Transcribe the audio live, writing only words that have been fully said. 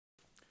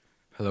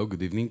Hello,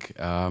 good evening.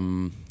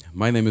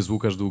 My name is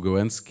Łukasz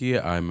Długołęcki.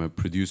 I'm a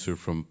producer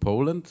from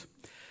Poland.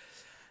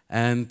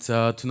 And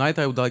tonight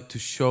I would like to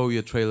show you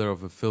a trailer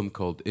of a film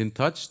called In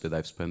Touch that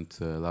I've spent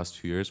the last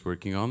few years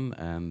working on.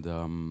 And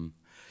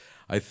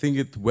I think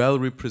it well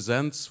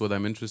represents what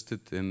I'm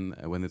interested in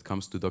when it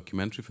comes to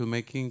documentary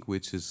filmmaking,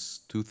 which is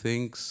two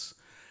things.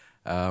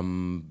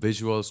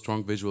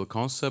 Strong visual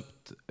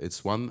concept,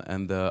 it's one.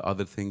 And the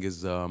other thing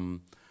is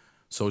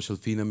social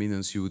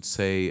phenomenon, you would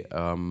say,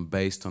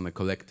 based on a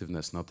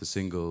collectiveness, not a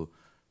single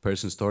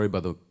person story,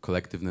 but a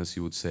collectiveness,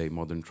 you would say,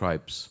 modern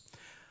tribes.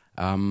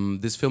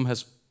 This film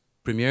has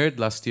premiered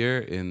last year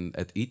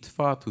at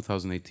IDFA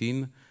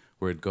 2018,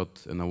 where it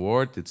got an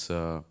award. It's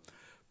a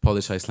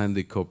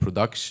Polish-Icelandic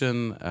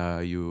co-production.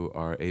 You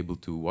are able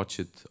to watch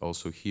it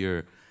also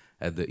here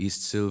at the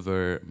East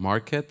Silver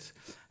Market,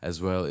 as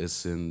well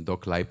as in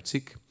Doc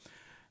Leipzig.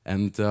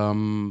 And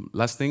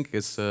last thing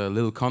is a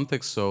little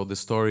context. So the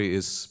story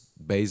is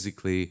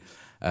basically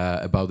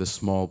about a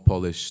small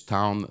Polish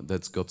town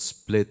that's got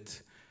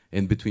split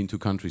in between two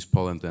countries,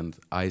 Poland and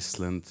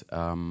Iceland,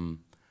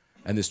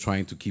 and is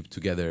trying to keep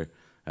together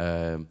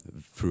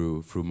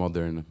through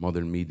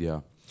modern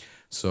media.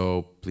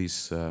 So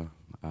please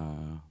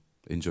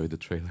enjoy the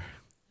trailer.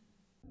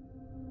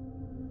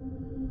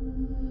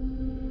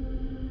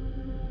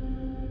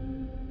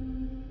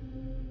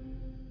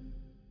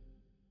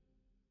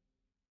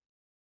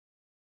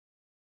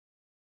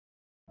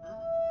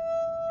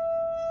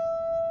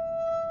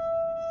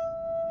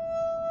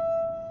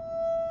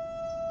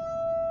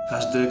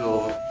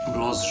 Każdego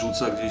los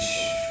rzuca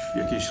gdzieś w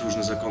jakieś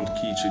różne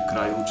zakątki, czy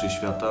kraju, czy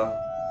świata.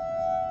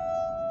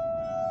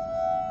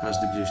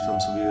 Każdy gdzieś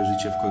tam sobie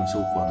życie w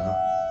końcu układa.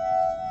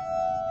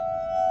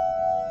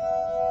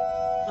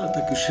 Ale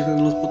tak już się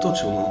ten los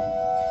potoczył, no.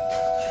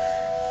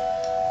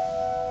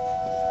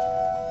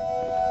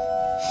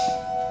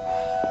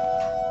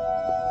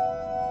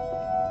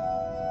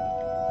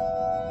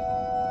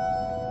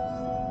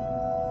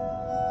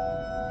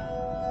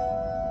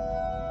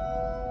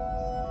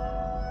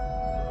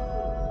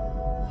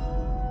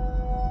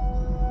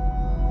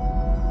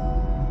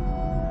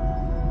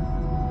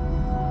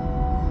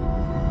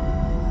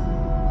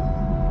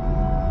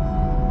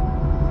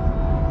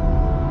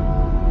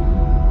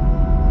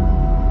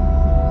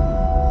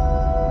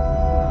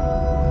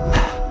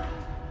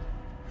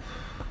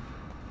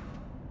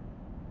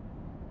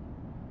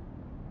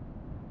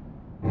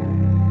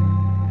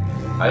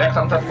 A jak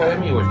tam ta twoja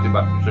miłość? Ty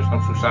coś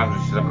tam słyszałem, że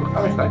się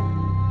zakochałeś, tak?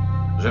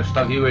 Że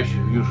wstawiłeś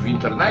już w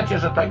internecie,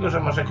 że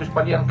masz jakąś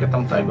panienkę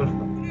tamtego.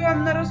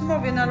 Byłam na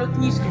rozmowie na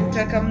lotnisku,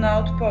 czekam na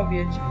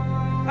odpowiedź.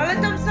 Ale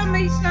tam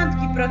same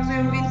Islandki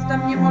pracują, więc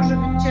tam nie może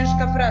być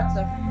ciężka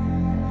praca.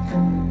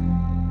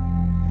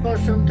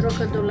 Poszłam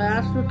trochę do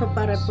lasu, to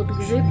parę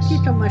podgrzybki,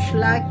 to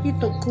maślaki,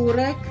 to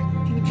kurek.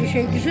 I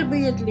dzisiaj grzyby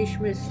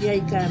jedliśmy z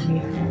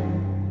jajkami.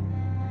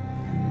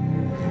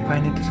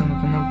 Fajne to są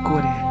na pewno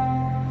góry.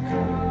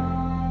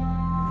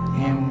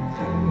 Nie wiem,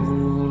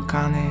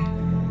 wulkany.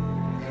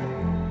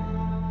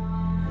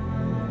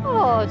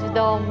 Chodź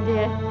do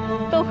mnie,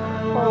 to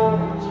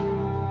chodź.